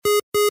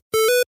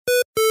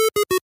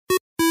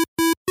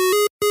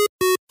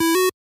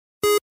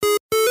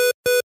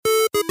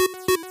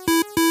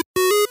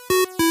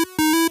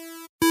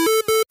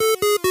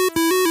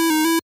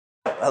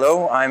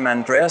I'm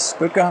Andreas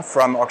Butger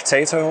from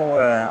Octato.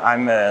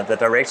 I'm the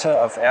director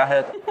of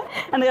Airhead.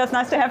 Andreas,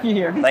 nice to have you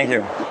here. Thank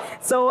you.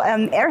 So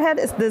Airhead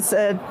is this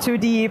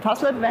 2D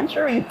puzzle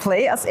adventure. You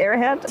play as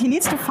Airhead. He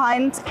needs to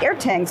find air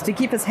tanks to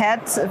keep his head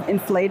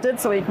inflated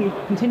so he can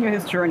continue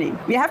his journey.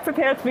 We have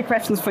prepared 3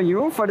 questions for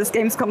you for this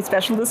Gamescom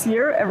special this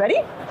year. Ready?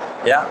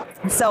 Yeah.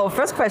 So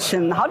first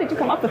question, how did you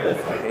come up with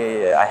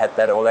this? I had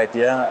that old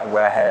idea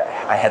where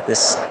I had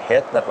this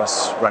head that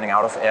was running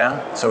out of air.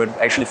 So it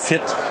actually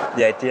fit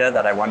the idea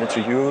that I wanted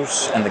to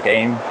use in the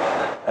game.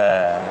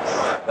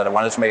 That I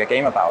wanted to make a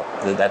game about,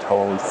 that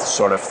whole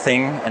sort of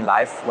thing in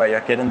life where you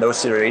get in those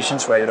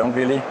situations where you don't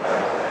really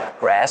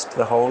grasp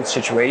the whole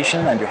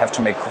situation and you have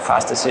to make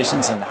fast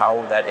decisions and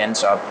how that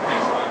ends up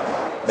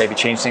maybe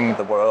changing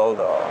the world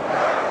or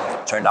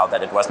turned out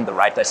that it wasn't the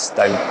right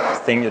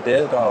thing you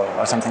did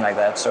or something like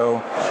that.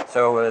 So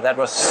that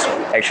was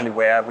actually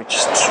where we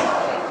just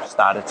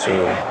started to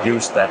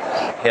use that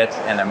head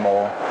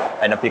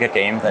in a bigger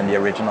game than the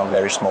original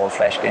very small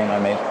Flash game I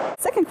made.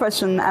 Second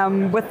question,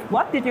 with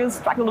what did you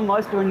struggle the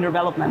most during the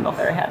development of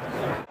Airhead?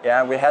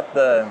 Yeah, we had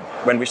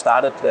when we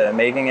started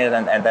making it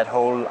and that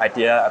whole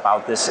idea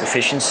about this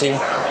efficiency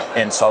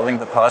in solving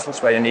the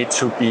puzzles where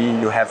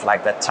you have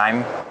like that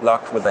time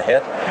lock with the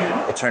head.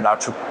 It turned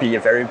out to be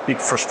a very big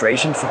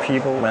frustration for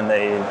people when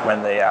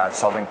they are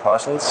solving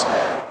puzzles.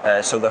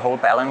 So the whole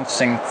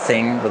balancing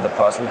thing with the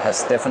puzzle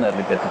has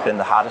definitely been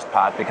the hardest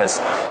part because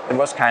it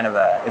was kind of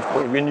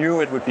we knew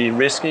it would be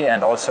risky,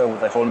 and also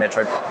the whole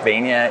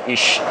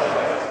Metroidvania-ish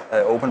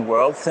open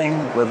world thing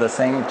with the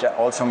thing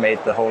also made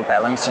the whole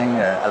balancing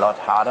a lot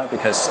harder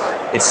because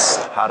it's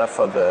harder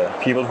for the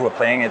people who are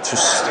playing it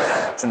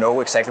to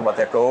know exactly what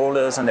their goal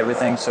is and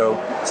everything. So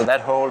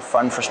that whole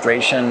fun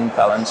frustration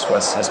balance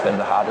has been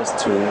the hardest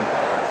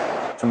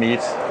to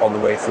meet all the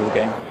way through the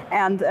game.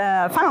 And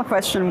final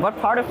question, what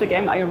part of the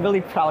game are you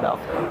really proud of?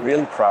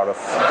 Really proud of?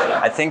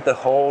 I think the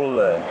whole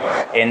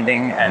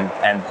ending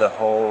and the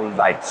whole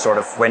like sort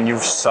of when you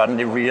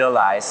suddenly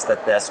realize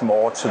that there's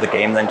more to the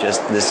game than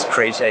just this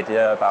crazy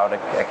idea about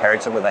a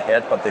character with a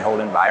head, but the whole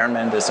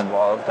environment is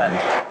involved and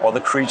all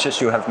the creatures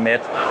you have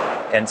met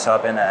ends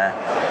up in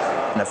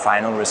a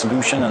final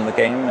resolution in the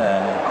game,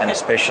 and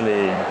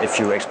especially if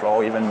you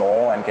explore even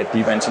more and get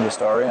deeper into the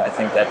story. I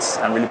think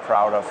I'm really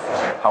proud of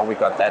how we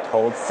got that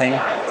whole thing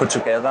put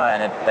together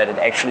and that it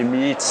actually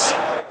meets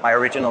my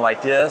original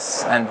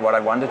ideas and what I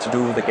wanted to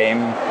do with the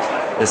game.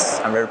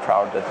 I'm very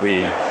proud that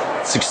we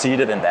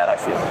succeeded in that, I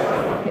feel.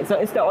 Okay, so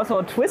is there also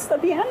a twist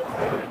at the end?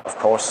 Of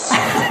course.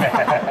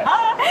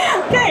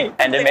 Okay.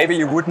 And then maybe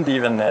you wouldn't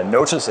even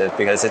notice it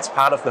because it's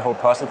part of the whole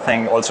puzzle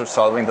thing. Also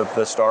solving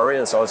the story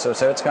is also,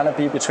 so it's going to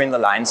be between the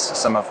lines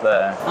some of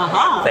the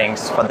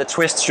things, but the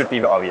twist should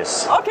be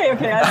obvious. Okay,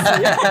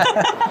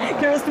 I see.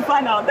 Curious to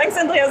find out. Thanks,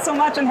 Andreas, so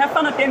much, and have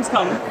fun at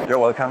Gamescom. You're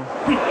welcome.